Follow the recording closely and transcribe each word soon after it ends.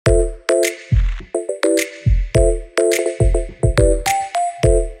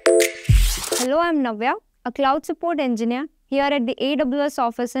I'm Navya, a cloud support engineer here at the AWS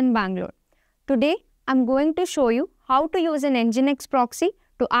office in Bangalore. Today, I'm going to show you how to use an Nginx proxy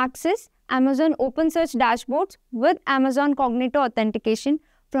to access Amazon OpenSearch Dashboards with Amazon Cognito authentication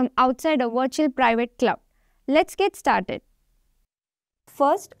from outside a virtual private cloud. Let's get started.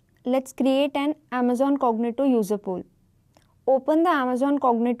 First, let's create an Amazon Cognito user pool. Open the Amazon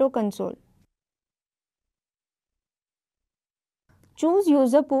Cognito console. Choose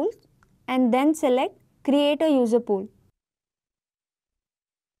User Pools and then select Create a User Pool.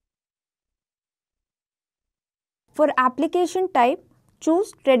 For application type,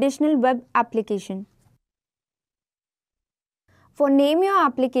 choose Traditional Web Application. For name your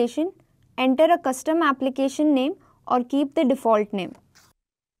application, enter a custom application name or keep the default name.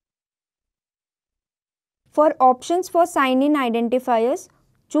 For options for sign-in identifiers,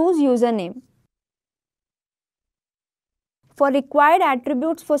 choose username. For required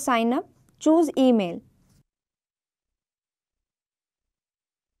attributes for sign-up, choose email.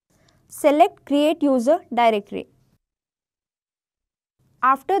 Select Create User Directory.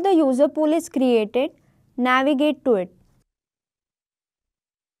 After the user pool is created, navigate to it.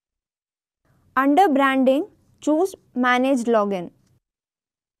 Under Branding, choose Managed Login.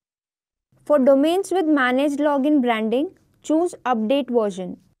 For domains with Managed Login branding, choose Update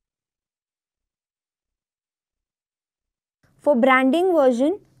Version. For branding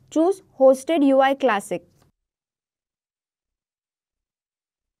version, choose Hosted UI Classic.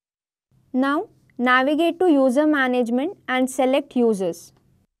 Now, navigate to User Management and select Users.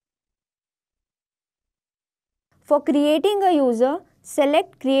 For creating a user,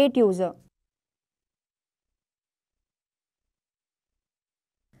 select Create User.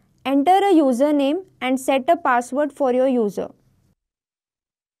 Enter a username and set a password for your user.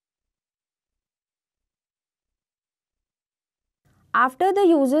 After the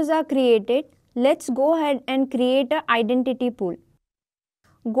users are created, let's go ahead and create an identity pool.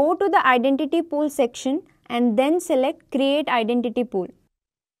 Go to the Identity Pool section and then select Create Identity Pool.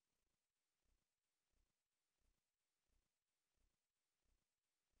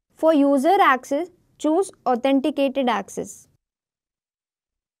 For user access, choose Authenticated Access.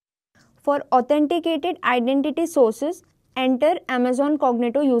 For authenticated identity sources, enter Amazon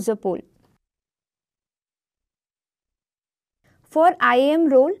Cognito User Pool. For IAM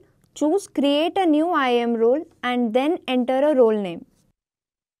role, choose Create a new IAM role and then enter a role name.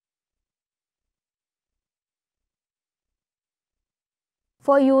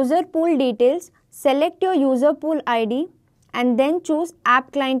 For user pool details, select your user pool ID and then choose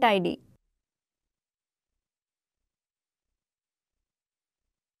App Client ID.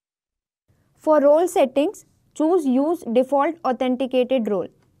 For role settings, choose Use Default Authenticated Role.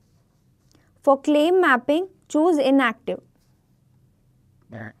 For claim mapping, choose Inactive.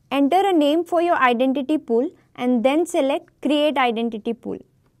 Enter a name for your identity pool and then select Create Identity Pool.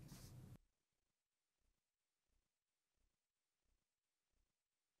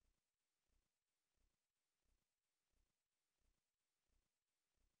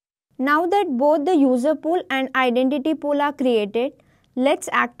 Now that both the user pool and identity pool are created, let's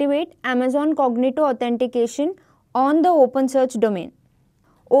activate Amazon Cognito authentication on the OpenSearch domain.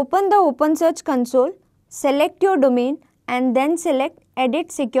 Open the OpenSearch console, select your domain and then select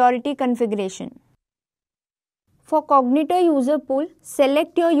Edit Security Configuration. For Cognito user pool,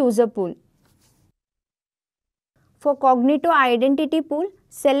 select your user pool. For Cognito identity pool,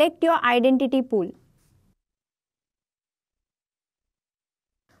 select your identity pool.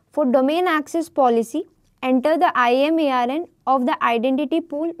 For domain access policy, enter the IAM ARN of the identity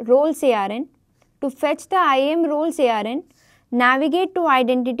pool roles ARN. To fetch the IAM roles ARN, navigate to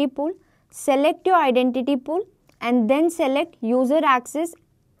identity pool, select your identity pool and then select user access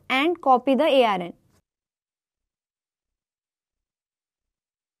and copy the ARN.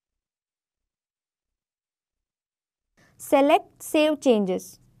 Select Save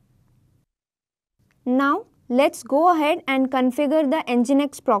Changes. Now, let's go ahead and configure the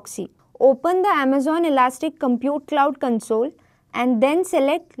Nginx proxy. Open the Amazon Elastic Compute Cloud console and then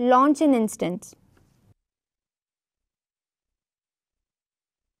select Launch an Instance.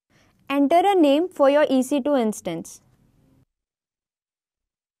 Enter a name for your EC2 instance.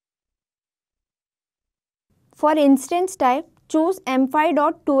 For instance type, choose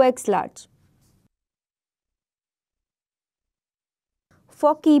M5.2x large.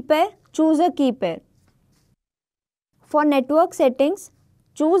 For key pair, choose a key pair. For network settings,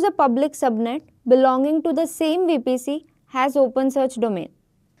 choose a public subnet belonging to the same VPC as OpenSearch domain.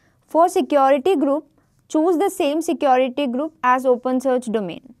 For security group, choose the same security group as OpenSearch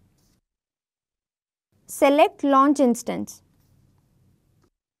domain. Select Launch Instance.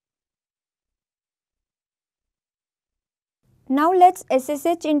 Now let's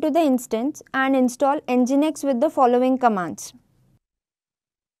SSH into the instance and install Nginx with the following commands.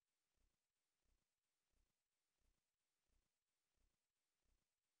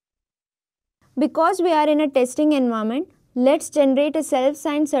 Because we are in a testing environment, let's generate a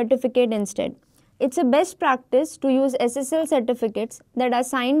self-signed certificate instead. It's a best practice to use SSL certificates that are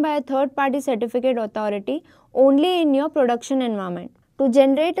signed by a third-party certificate authority only in your production environment. To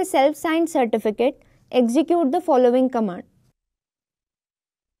generate a self-signed certificate, execute the following command.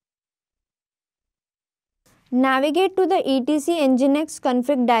 Navigate to the etc nginx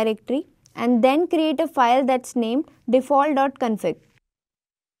config directory and then create a file that's named default.config.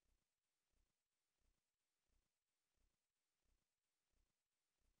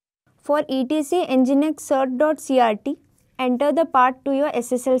 For etc nginx cert.crt, enter the path to your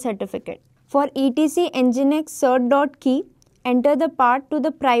SSL certificate. For etc nginx cert.key, enter the path to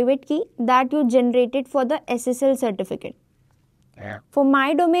the private key that you generated for the SSL certificate. For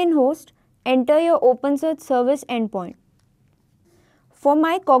my domain host, enter your OpenSearch service endpoint. For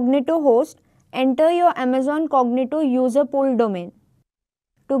my Cognito host, enter your Amazon Cognito user pool domain.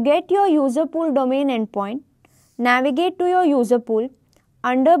 To get your user pool domain endpoint, navigate to your user pool.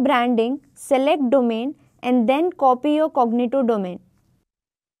 Under branding, select domain and then copy your Cognito domain.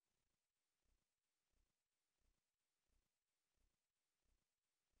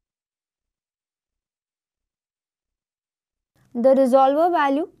 The resolver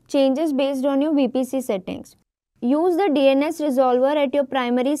value changes based on your VPC settings. Use the DNS resolver at your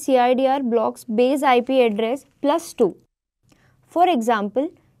primary CIDR block's base IP address +2. For example,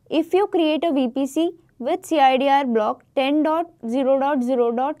 if you create a VPC with CIDR block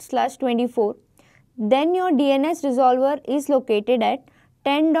 10.0.0./24, then your DNS resolver is located at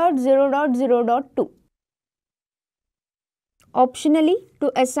 10.0.0.2. Optionally,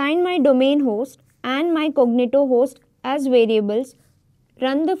 to assign my domain host and my Cognito host as variables,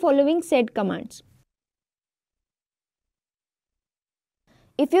 run the following set commands.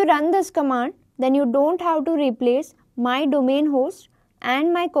 If you run this command, then you don't have to replace my domain host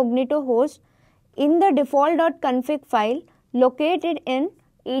and my Cognito host in the default.config file located in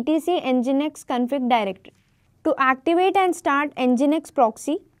etc nginx config directory. To activate and start Nginx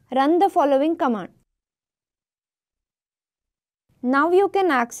proxy, run the following command. Now you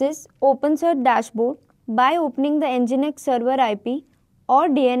can access OpenSearch Dashboard by opening the Nginx server IP or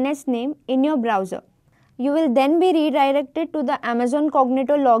DNS name in your browser. You will then be redirected to the Amazon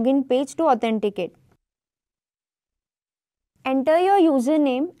Cognito login page to authenticate. Enter your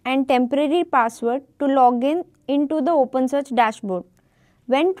username and temporary password to log in into the OpenSearch dashboard.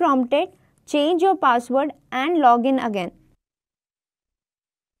 When prompted, change your password and log in again.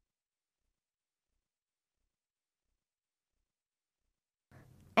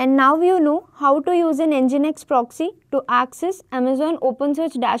 And now you know how to use an Nginx proxy to access Amazon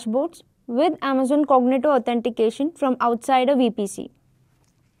OpenSearch dashboards with Amazon Cognito authentication from outside a VPC.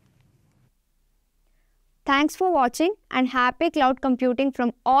 Thanks for watching and happy cloud computing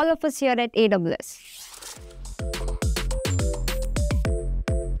from all of us here at AWS.